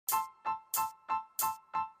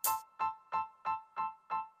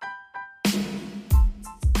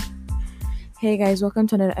Hey guys, welcome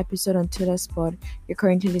to another episode on Tiller Sport. You're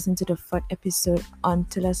currently listening to the fourth episode on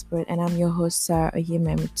Tiller Sport, and I'm your host, Sarah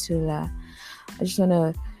Oyememutula. I just want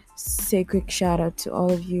to say a quick shout out to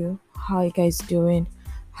all of you. How you guys doing?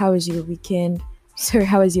 How was your weekend? Sorry,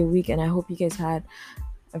 how was your week? And I hope you guys had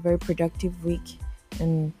a very productive week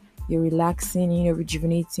and you're relaxing,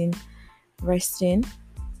 rejuvenating, resting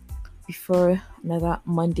before another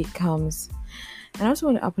Monday comes. And I also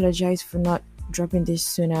want to apologize for not dropping this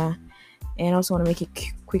sooner. And I also want to make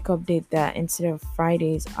a quick update that instead of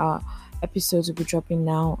Fridays, our episodes will be dropping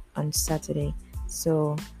now on Saturday.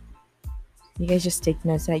 So you guys just take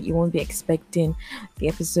notes that you won't be expecting the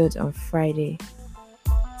episodes on Friday.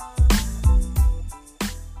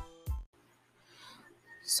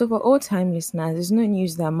 So for old time listeners, there's no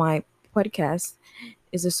news that my podcast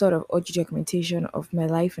is a sort of audio documentation of my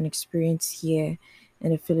life and experience here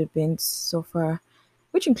in the Philippines so far,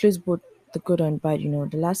 which includes both the good and bad. The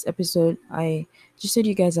last episode I just told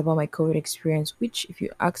you guys about my COVID experience, which, if you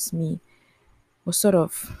ask me, was sort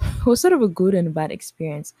of was sort of a good and bad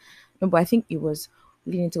experience. No, but I think it was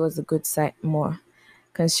leaning towards the good side more,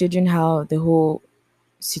 considering how the whole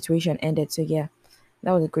situation ended. So yeah,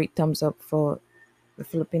 that was a great thumbs up for the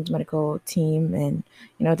Philippines medical team and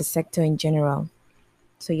the sector in general.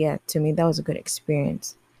 So yeah, to me that was a good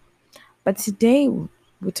experience. But today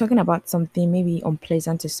we're talking about something maybe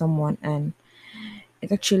unpleasant to someone, and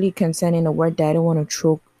it's actually concerning a word that I don't want to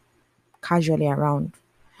throw casually around.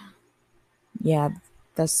 Yeah,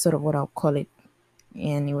 that's sort of what I'll call it.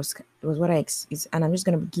 And it was what and I'm just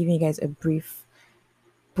gonna be giving you guys a brief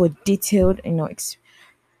but detailed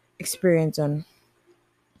experience on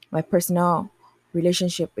my personal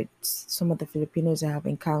relationship with some of the Filipinos I have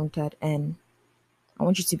encountered, and I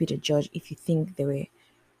want you to be the judge if you think they were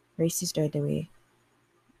racist or they were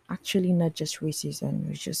actually not just racist and it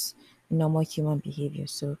was just normal human behavior.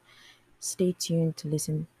 So stay tuned to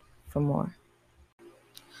listen for more.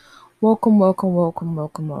 Welcome, welcome, welcome,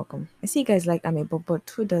 welcome, welcome. I see you guys like Amiibo, but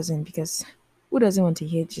who doesn't? Because who doesn't want to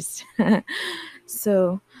hear just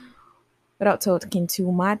so without talking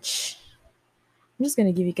too much, I'm just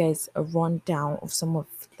gonna give you guys a rundown of some of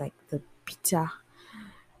like the bitter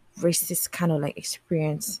racist kind of like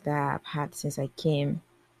experience that I've had since I came.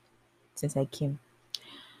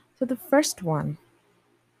 So the first one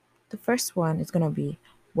is gonna be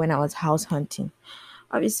when I was house hunting.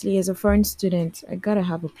 Obviously, as a foreign student, I gotta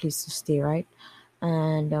have a place to stay, right?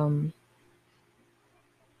 And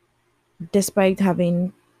despite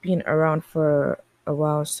having been around for a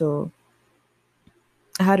while, so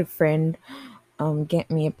I had a friend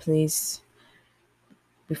get me a place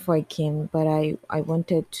before I came, but I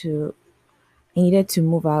needed to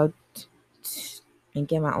move out and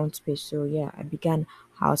get my own space. So yeah, I began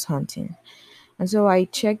house hunting. And so I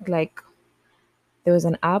checked, like, there was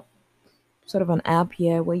an app, sort of an app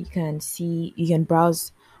here where you can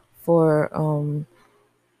browse for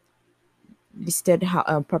listed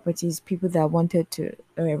properties, people that wanted to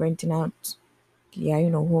renting out, yeah,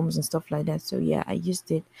 homes and stuff like that. So yeah, I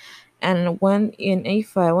used it. And once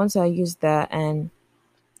I used that and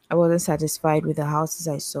I wasn't satisfied with the houses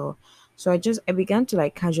I saw, so I began to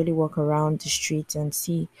like casually walk around the streets and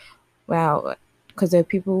see, wow, because there are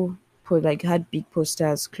people put like had big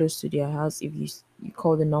posters close to their house. If you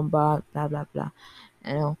call the number, blah blah blah,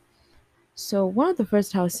 you know. So one of the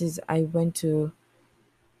first houses I went to,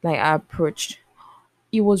 like, I approached,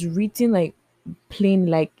 it was written like plain,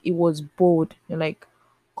 like it was bold, like,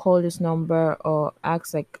 call this number or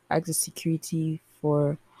ask the security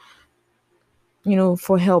for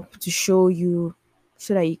for help to show you,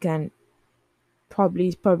 so that you can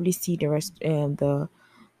probably see the rest the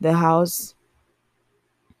house,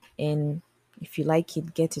 and if you like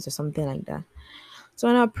it, get it or something like that. So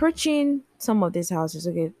when approaching some of these houses,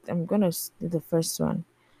 okay, I'm gonna do the first one.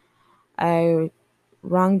 I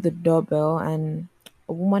rang the doorbell and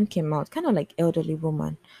a woman came out, kind of like elderly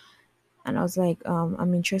woman, and I was like,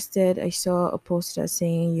 I'm interested. I saw a poster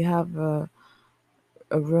saying you have a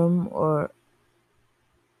room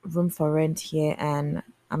for rent here, and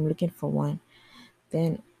I'm looking for one.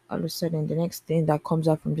 Then all of a sudden, the next thing that comes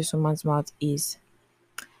out from this woman's mouth is,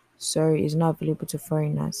 sorry, is not available to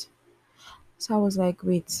foreigners. So I was like,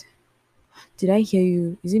 wait, did I hear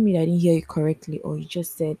you? Is it me that I didn't hear you correctly, or you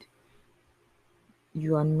just said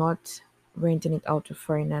you are not renting it out to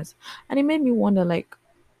foreigners? And it made me wonder, like,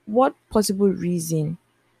 what possible reason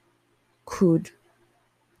could,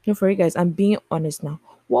 for you guys, I'm being honest now,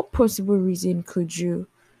 what possible reason could you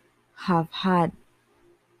have had?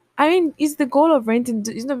 I mean, is the goal of renting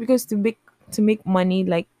is not because to make money,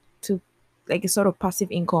 like, to like a sort of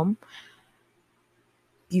passive income?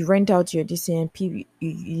 you rent out your DCNP,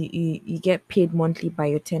 you get paid monthly by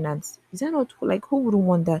your tenants. Is that not like who wouldn't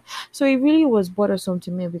want that? So it really was bothersome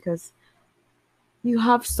to me because you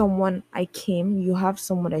have someone I came, you have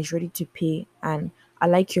someone that's ready to pay, and I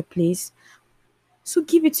like your place. So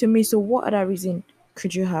give it to me. So what other reason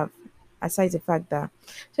could you have aside the fact that?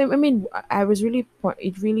 So I mean, I was really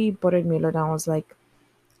it really bothered me a lot. And I was like,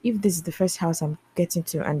 if this is the first house I'm getting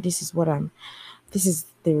to, and this is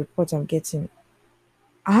the report I'm getting,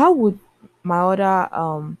 how would my other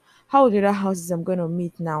how would the other houses I'm gonna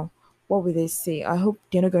meet now? What would they say? I hope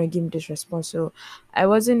they're not gonna give me this response. So I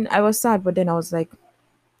was sad, but then I was like,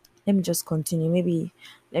 let me just continue. Maybe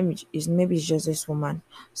maybe it's just this woman.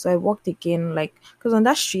 So I walked again, like because on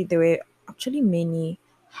that street there were actually many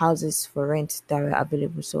houses for rent that were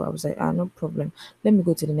available. So I was like, no problem. Let me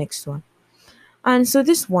go to the next one. And so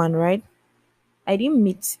this one, right? I didn't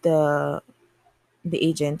meet the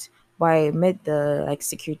agent, but I met the like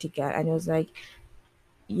security guy, and he was like,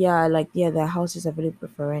 yeah, the house is available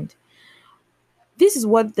for rent. This is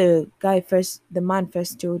what the man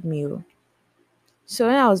first told me. Oh. So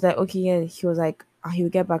then I was like, okay, yeah. He was like, he'll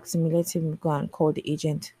get back to me. Let him go and call the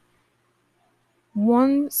agent.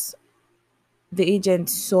 Once the agent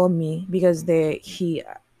saw me, because I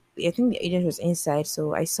think the agent was inside,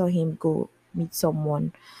 so I saw him go meet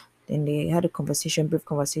someone. Then they had a conversation, brief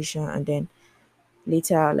conversation, and then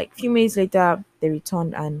later, like few minutes later, they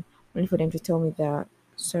returned and only for them to tell me that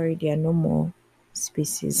sorry, there are no more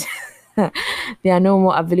spaces. There are no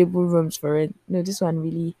more available rooms for it. No, this one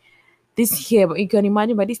really this here, but you can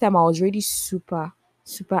imagine by this time I was really super,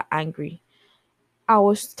 super angry. I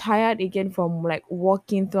was tired again from like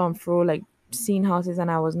walking through and fro, like seeing houses,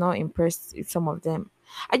 and I was not impressed with some of them.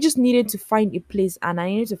 I just needed to find a place and I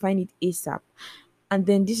needed to find it ASAP. And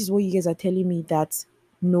then this is what you guys are telling me that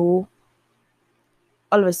no,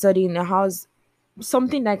 all of a sudden in a house,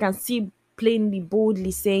 something that I can see plainly,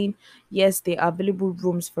 boldly saying, yes, there are available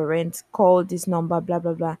rooms for rent, call this number, blah,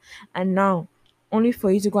 blah, blah. And now, only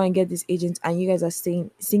for you to go and get this agent and you guys are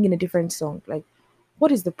singing a different song. Like,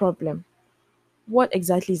 what is the problem? What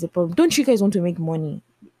exactly is the problem? Don't you guys want to make money?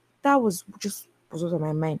 That was just was on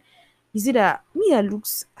my mind. Is it that me that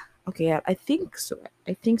looks okay? Yeah, I think so.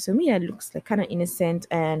 I think so. Me that looks like kind of innocent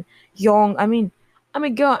and young. I mean, I'm a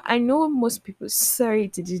girl. I know most people. Sorry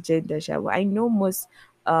to do gender share, but I know most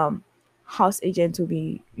um house agents will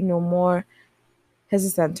be more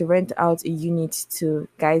hesitant to rent out a unit to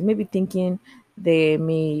guys. Maybe thinking they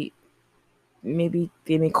may maybe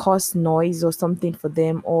they may cause noise or something for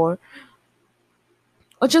them, or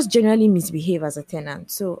just generally misbehave as a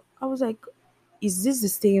tenant. So I was like, is this the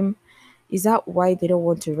same? Is that why they don't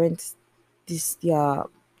want to rent this their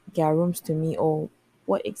rooms to me, or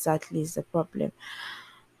what exactly is the problem?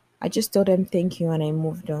 I just told them thank you and I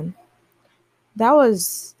moved on. That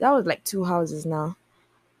was like two houses now.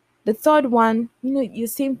 The third one, the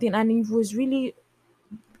same thing, and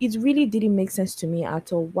it really didn't make sense to me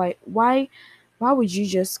at all. Why would you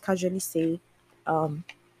just casually say um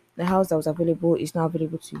the house that was available is not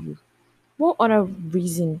available to you? What other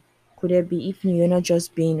reason could there be if you're not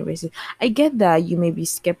just being racist? I get that you may be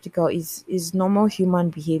skeptical. Is normal human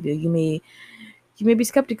behavior. You may be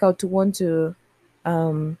skeptical to want to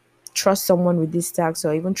um trust someone with this tax,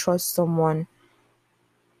 or even trust someone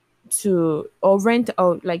to or rent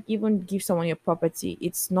out, like even give someone your property.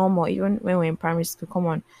 It's normal even when we're in primary school. Come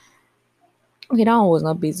on. Okay, that one was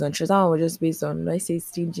not based on trust. That one was just based on, let's say,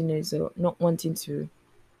 stinginess, or not wanting to,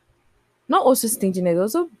 not also stinginess,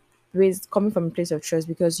 also raised coming from a place of trust,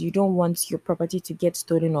 because you don't want your property to get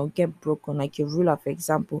stolen or get broken, like your ruler, for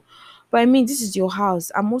example. But I mean, this is your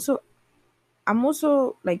house. I'm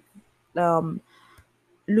also like um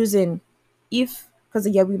losing, if because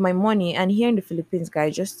yeah, with my money. And here in the Philippines,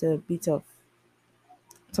 guys, just a bit of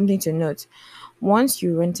something to note. Once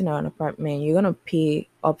you're renting out an apartment, you're gonna pay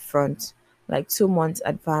upfront, like 2 months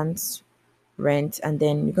advance rent, and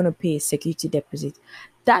then you're gonna pay a security deposit.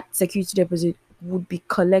 That security deposit would be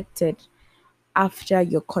collected after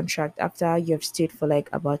your contract, after you have stayed for like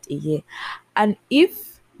about a year. And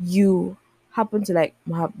if you happen to like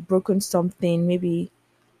have broken something, maybe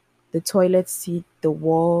the toilet seat, the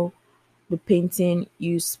wall, the painting,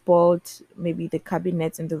 you spoiled maybe the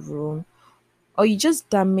cabinet in the room, or you just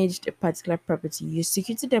damaged a particular property, your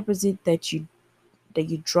security deposit that you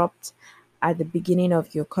dropped at the beginning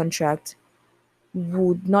of your contract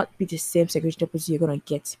would not be the same security deposit you're gonna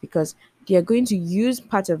get, because they are going to use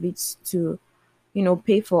part of it to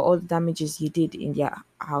pay for all the damages you did in their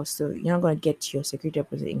house. So you're not gonna get your security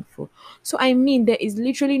deposit in full. So I mean, there is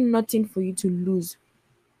literally nothing for you to lose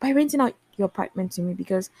by renting out your apartment to me,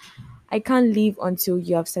 because I can't leave until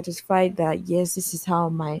you have satisfied that yes, this is how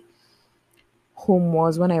my home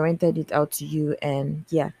was when I rented it out to you, and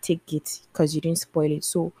yeah, take it because you didn't spoil it.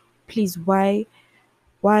 So please, why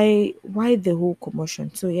the whole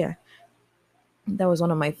commotion? So yeah, that was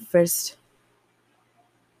one of my first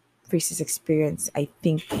racist experience I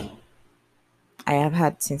think I have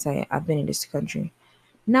had since I've been in this country.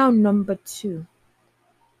 Now number two.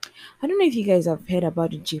 I don't know if you guys have heard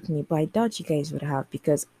about the jeepney, but I doubt you guys would have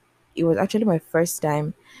because it was actually my first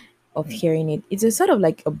time of hearing it. It's a sort of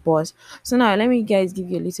like a bus. So now let me guys give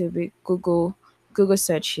you a little bit Google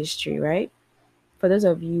search history, right? For those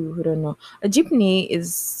of you who don't know, a jeepney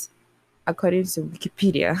is, according to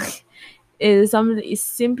Wikipedia, is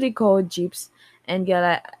simply called jeeps, and they're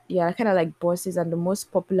like, yeah, kind of like buses and the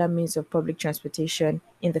most popular means of public transportation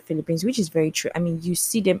in the Philippines, which is very true. I mean, you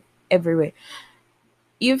see them everywhere.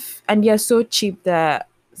 If and they're so cheap that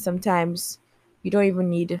sometimes you don't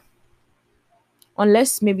even need,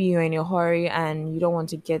 unless maybe you're in a hurry and you don't want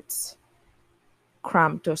to get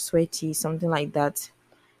cramped or sweaty, something like that,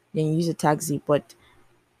 then you use a taxi. But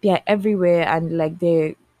they are everywhere, and like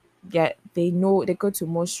they know they go to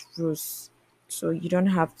most routes, so you don't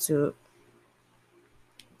have to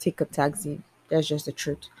take a taxi. That's just the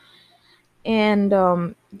truth. And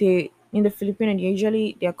they in the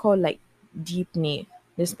Philippines, they're called like jeepney.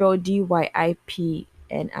 They spell Dypni.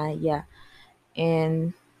 Yeah.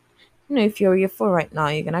 And if you're on your phone right now,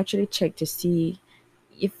 you can actually check to see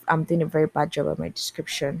if I'm doing a very bad job at my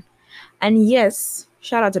description. And yes,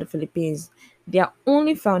 shout out to the Philippines. They are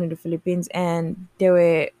only found in the Philippines, and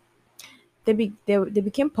they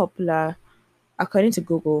became popular according to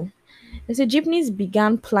Google. They say jeepneys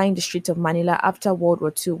began plying the streets of Manila after World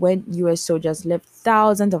War II when US soldiers left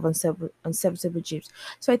thousands of unserviceable jeeps.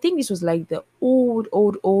 So I think this was like the old,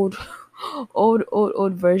 old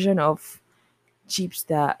version of jeeps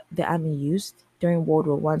that the army used during World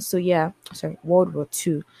War One. So yeah, sorry, World War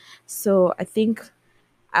Two. So I think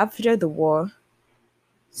after the war,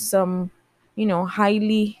 some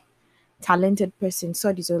highly talented person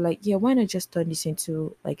saw this, or like, yeah, why not just turn this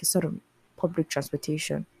into like a sort of public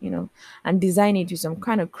transportation, and design it with some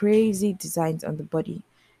kind of crazy designs on the body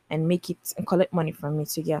and make it and collect money from it.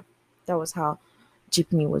 So yeah, that was how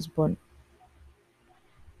jeepney was born.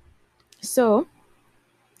 So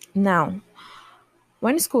now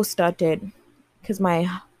when school started, because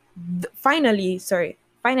finally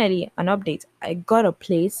an update, I got a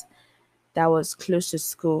place that was close to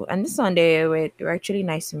school, and this one they were actually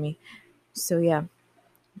nice to me. So yeah,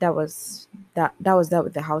 that was that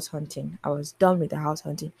with the house hunting. I was done with the house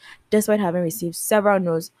hunting. Despite having received several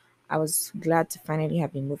no's, I was glad to finally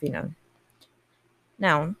have been moving on.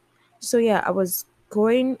 Now, so yeah, I was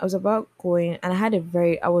about going, and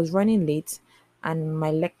I was running late, and my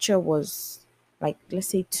lecture was like, let's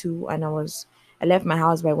say 2, and I left my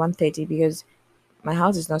house by 1:30 because my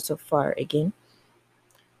house is not so far again.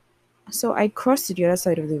 So I crossed to the other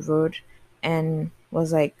side of the road and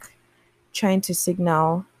was like trying to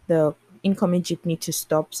signal the incoming jeepney to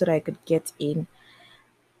stop so that I could get in.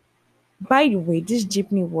 By the way, this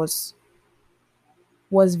jeepney was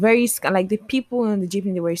like the people in the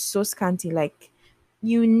jeepney, they were so scanty. Like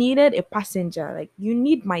you needed a passenger, like you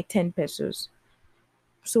need my 10 pesos.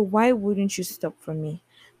 So why wouldn't you stop for me?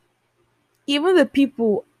 Even the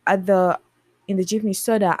people at the in the jeepney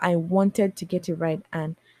saw that I wanted to get a ride,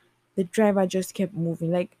 and the driver just kept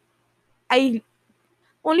moving. Like I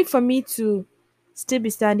only for me to still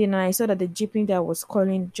be standing, and I saw that the jeepney that I was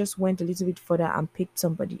calling just went a little bit further and picked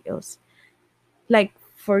somebody else. Like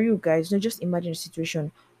for you guys, just imagine a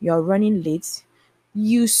situation. You're running late.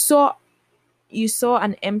 You saw you saw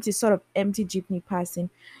an empty jeepney passing.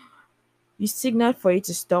 You signaled for it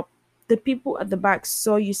to stop. The people at the back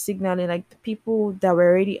saw you signaling, like the people that were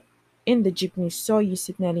already in the jeepney saw you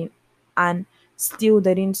signaling, and still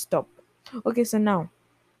they didn't stop. Okay, so now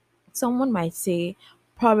someone might say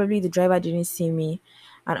probably the driver didn't see me,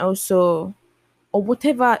 and also, or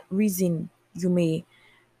whatever reason you may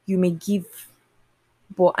give.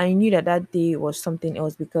 But I knew that that day was something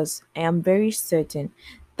else because I am very certain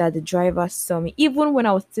that the driver saw me. Even when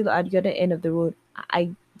I was still at the other end of the road,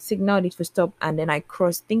 I signaled it to stop, and then I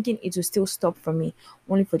crossed, thinking it would still stop for me,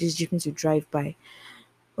 only for this jeepney to drive by.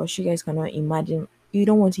 But you guys cannot imagine. You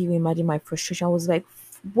don't want to even imagine my frustration. I was like,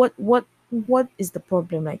 what is the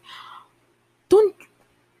problem? Like, don't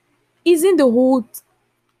isn't the whole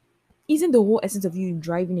isn't the whole essence of you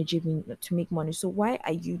driving a jeepney to make money? So why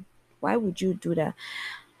would you do that?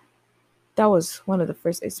 That was one of the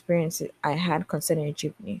first experiences I had concerning a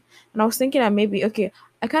jeepney. And I was thinking that maybe, okay,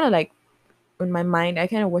 I kind of like, in my mind, I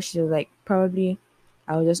kind of watched it like probably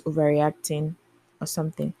I was just overreacting. or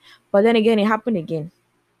something. But then again, it happened again.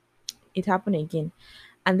 It happened again.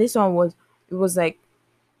 And this one was, it was like,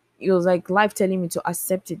 it was like life telling me to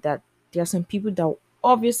accept it, that there are some people that will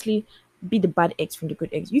obviously be the bad eggs from the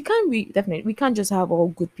good eggs. You can't be, definitely, we can't just have all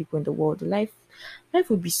good people in the world. Life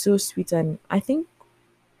would be so sweet, and I think,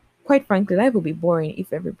 quite frankly, life would be boring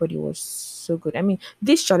if everybody was so good. I mean,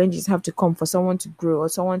 these challenges have to come for someone to grow or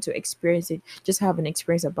someone to experience it, just have an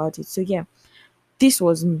experience about it. So yeah, this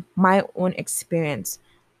was my own experience,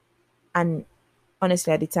 and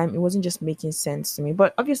honestly, at the time, it wasn't just making sense to me.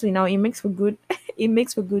 But obviously now it makes for good it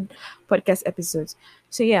makes for good podcast episodes.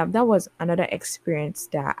 So yeah, that was another experience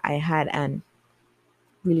that I had, and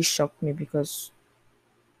really shocked me because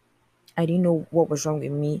I didn't know what was wrong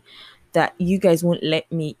with me, that you guys won't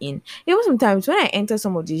let me in. Even sometimes when I enter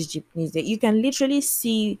some of these jeepneys, that you can literally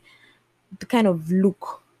see the kind of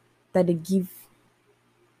look that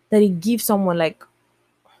they give someone, like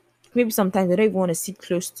maybe sometimes they don't even want to sit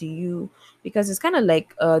close to you, because it's kind of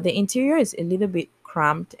like the interior is a little bit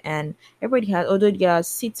cramped, and everybody has, although there are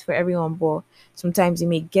seats for everyone, but sometimes it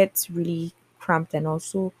may get really cramped. And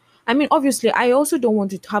also, I mean, obviously I also don't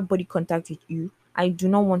want to have body contact with you. I do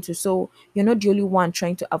not want to. So you're not the only one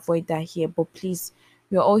trying to avoid that here, but please,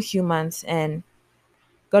 we're all humans, and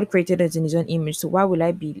God created us in his own image. So why would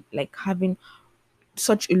I be like having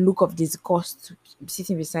such a look of disgust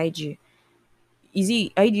sitting beside you? Is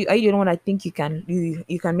it, are you the one that think you can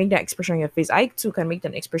make that expression on your face? I too can make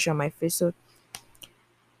that expression on my face. So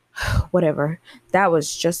whatever. That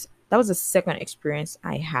was the second experience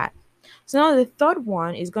I had. So now the third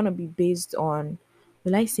one is gonna be based on,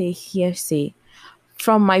 will I say, hearsay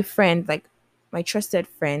from my friend, like my trusted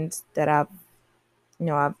friends that I've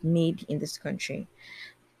made in this country.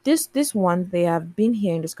 This one, they have been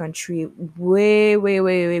here in this country way, way,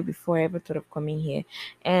 way, way before I ever thought of coming here.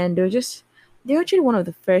 And they're actually one of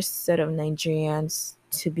the first set of Nigerians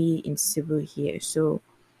to be in Cebu here. So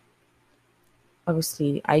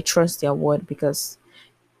obviously I trust their word, because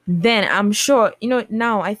then I'm sure,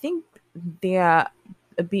 now I think they are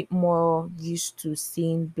a bit more used to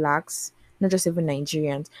seeing blacks, not just even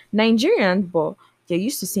Nigerians, but they're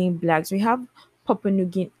used to seeing blacks. We have Papua New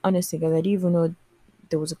Guinea. Honestly, guys, I didn't even know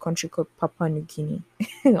there was a country called Papua New Guinea.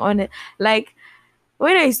 On it, like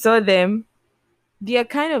when I saw them, they are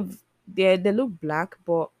kind of, they look black,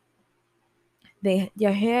 but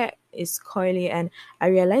their hair is curly, and I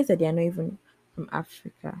realized that they are not even from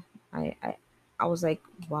Africa. I was like,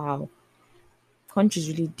 wow, countries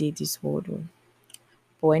really did this world. Oh.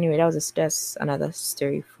 But anyway, that's another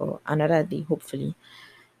story for another day, hopefully.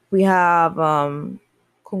 We have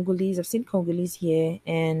Congolese. I've seen Congolese here,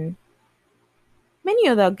 and many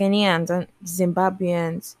other Ghanaians and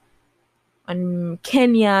Zimbabweans and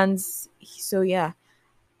Kenyans. So yeah,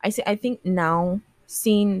 I think now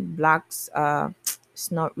seeing blacks,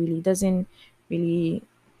 it's not really, doesn't really,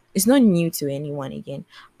 it's not new to anyone again.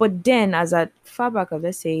 But then, as at far back as,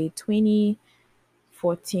 let's say,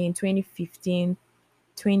 2014, 2015,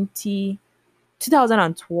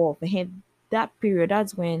 2012, ahead, that period,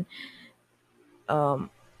 that's when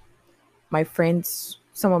some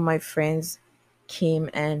of my friends came.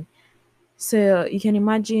 And so you can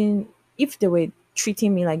imagine, if they were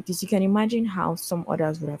treating me like this, you can imagine how some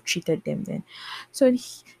others would have treated them then. So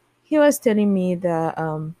he was telling me that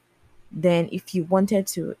then if you wanted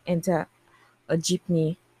to enter a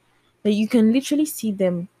jeepney, that you can literally see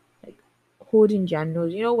them like holding their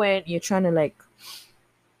nose. You know, when you're trying to like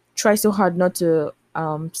try so hard not to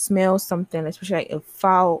smell something, especially like a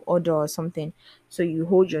foul odor or something, so you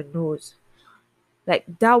hold your nose. Like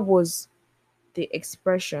that was the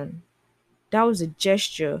expression, that was a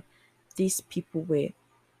gesture these people were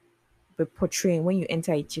portraying when you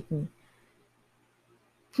enter a jeepney.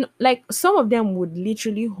 Like some of them would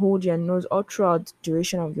literally hold your nose all throughout the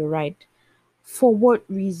duration of your ride. For what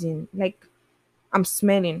reason? Like, I'm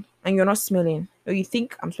smelling and you're not smelling, or you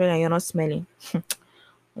think I'm smelling and you're not smelling. Oh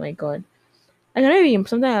my god. I don't even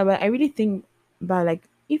sometimes I really think about, like,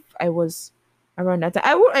 if I was around that time,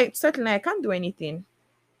 I would, certainly I can't do anything.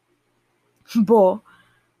 But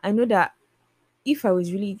I know that if I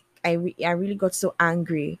was really, I really got so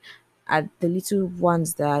angry at the little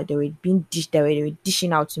ones that they were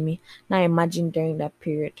dishing out to me. Now imagine during that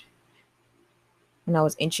period when I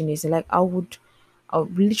was entering this, like I would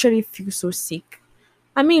literally feel so sick.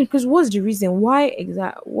 I mean, because what's the reason? Why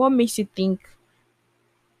exact? What makes you think?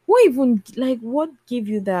 What even, like, what gave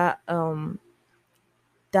you that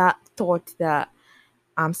thought that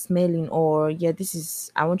I'm smelling, or yeah, this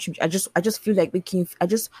is, I want you, I just feel like making you, I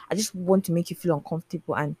just want to make you feel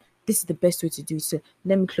uncomfortable, and this is the best way to do it. So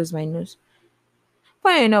let me close my nose.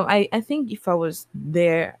 Funny enough, I think if I was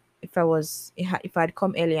there, if I had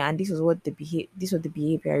come earlier and this was the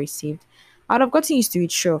behavior I received, I'd have gotten used to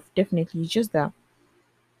it. Sure, definitely. It's just that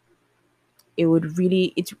it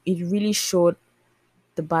really showed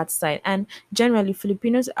the bad side. And generally,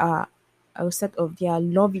 Filipinos are a set of they are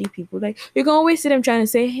lovely people. Like you can always see them trying to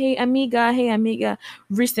say, hey amiga."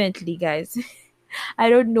 Recently, guys, I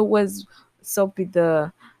don't know what's up with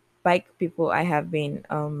the bike people I have been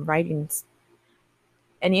riding.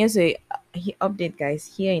 And here's a update,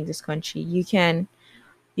 guys. Here in this country, you can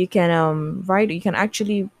ride. You can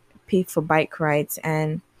actually pay for bike rides,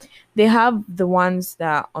 and they have the ones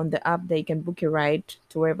that on the app that you can book a ride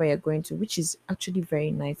to wherever you're going to, which is actually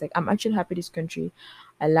very nice. Like I'm actually happy this country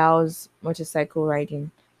allows motorcycle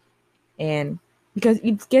riding, and because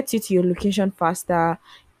it gets you to your location faster.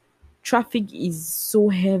 Traffic is so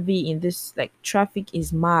heavy in this, like traffic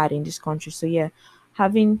is mad in this country. So yeah,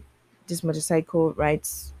 having this motorcycle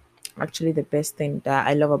rides actually the best thing that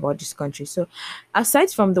I love about this country. So aside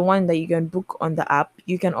from the one that you can book on the app,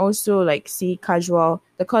 you can also like see casual,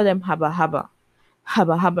 they call them haba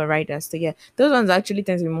riders. So yeah, those ones actually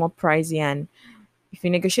tend to be more pricey, and if you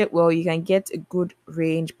negotiate well, you can get a good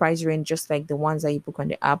price range, just like the ones that you book on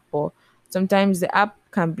the app. Or sometimes the app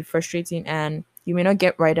can be frustrating and you may not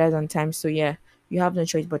get riders on time. So yeah, you have no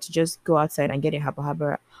choice but to just go outside and get a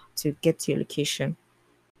haba to get to your location.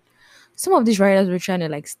 Some of these riders were trying to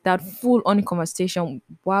like start full on conversation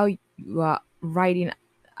while you are riding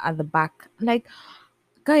at the back. Like,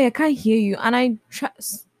 guy, I can't hear you. And I try,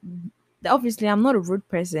 obviously, I'm not a rude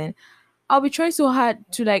person. I'll be trying so hard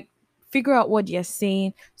to like figure out what you're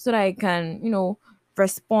saying so that I can,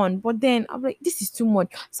 respond. But then I'm like, this is too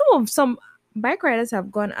much. Some bike riders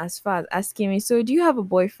have gone as far as asking me, so do you have a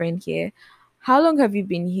boyfriend here? How long have you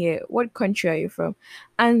been here? What country are you from?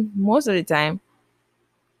 And most of the time,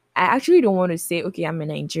 I actually don't want to say, okay, I'm a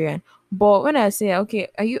Nigerian. But when I say, okay,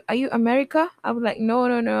 are you America? I'm like, no.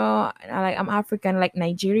 And I'm African, like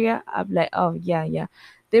Nigeria. I'm like, oh yeah, yeah.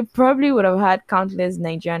 They probably would have had countless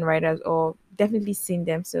Nigerian writers or definitely seen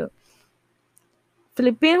them. So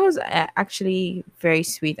Filipinos are actually very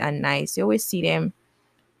sweet and nice. You always see them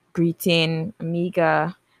greeting,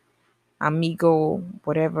 amiga, amigo,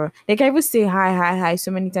 whatever. Like I would say hi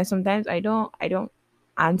so many times. Sometimes I don't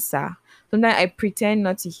answer. Sometimes I pretend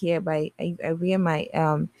not to hear, but I wear my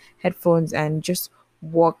headphones and just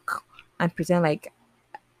walk and pretend like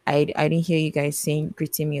I didn't hear you guys saying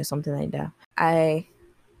greeting me or something like that. I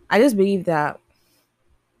just believe that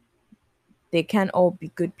they can't all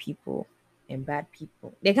be good people and bad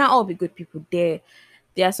people. They can't all be good people. There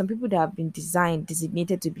are some people that have been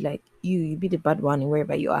designated to be like you be the bad one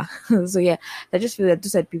wherever you are. So yeah, I just feel that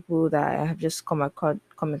those are people that I have just come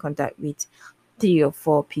in contact with 3 or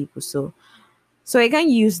 4 people. So I can't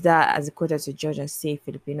use that as a quota to judge and say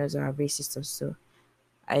Filipinos are racist or so.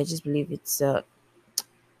 I just believe it's a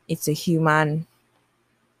human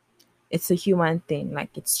thing. Like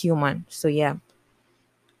it's human. So yeah,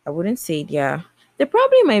 I wouldn't say yeah. There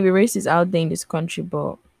probably might be racists out there in this country,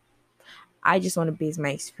 but I just want to base my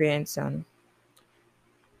experience on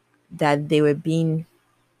that they were being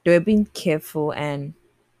careful, and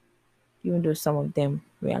even though some of them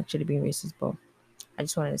were actually being racist, but I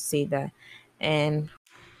just wanted to say that. And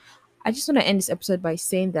I just want to end this episode by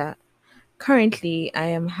saying that currently I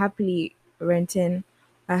am happily renting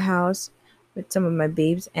a house with some of my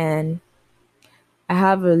babes, and I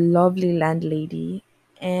have a lovely landlady.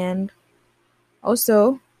 And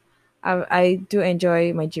also I do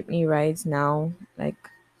enjoy my jeepney rides now. Like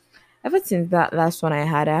ever since that last one I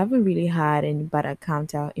had, I haven't really had any bad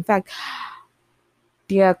encounter. In fact,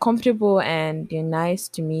 they are comfortable and they're nice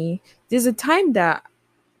to me. There's a time that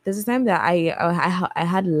I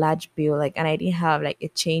had a large bill, like, and I didn't have like a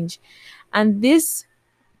change, and this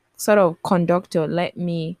sort of conductor let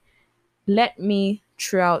me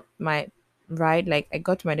throughout my ride. Like I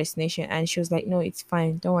got to my destination and she was like, no, it's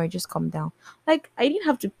fine, don't worry, just come down. Like I didn't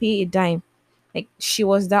have to pay a dime. Like she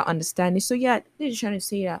was that understanding. So yeah, they're just trying to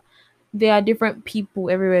say that there are different people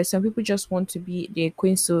everywhere. Some people just want to be the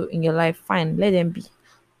queen, so in your life, fine, let them be.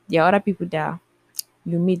 There are other people that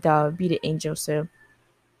you meet that will be the angel. So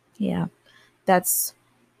yeah, that's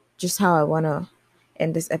just how I wanna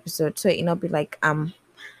end this episode. So it not be like I'm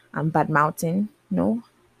bad mouthing. No,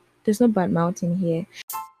 there's no bad mouthing here.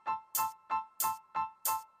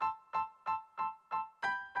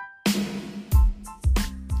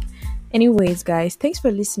 Anyways, guys, thanks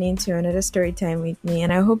for listening to another story time with me,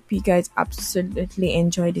 and I hope you guys absolutely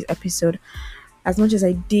enjoyed this episode as much as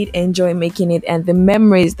I did enjoy making it, and the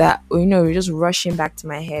memories that were just rushing back to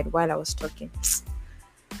my head while I was talking.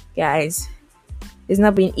 Guys, It's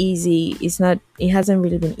not been easy. It hasn't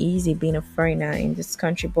really been easy being a foreigner in this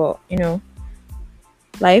country, but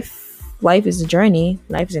life is a journey,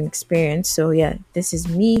 life is an experience. So yeah, this is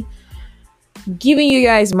me giving you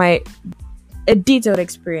guys my a detailed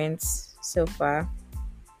experience so far.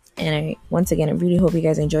 And once again, I really hope you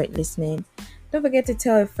guys enjoyed listening. Don't forget to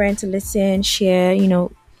tell a friend to listen, share,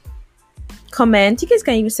 comment. You guys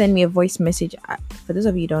can even send me a voice message. For those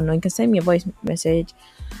of you who don't know, you can send me a voice message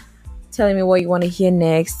telling me what you want to hear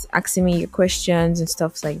next, asking me your questions and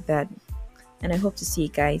stuff like that. And I hope to see you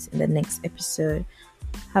guys in the next episode.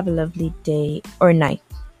 Have a lovely day or night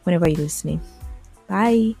whenever you're listening.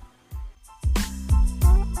 Bye.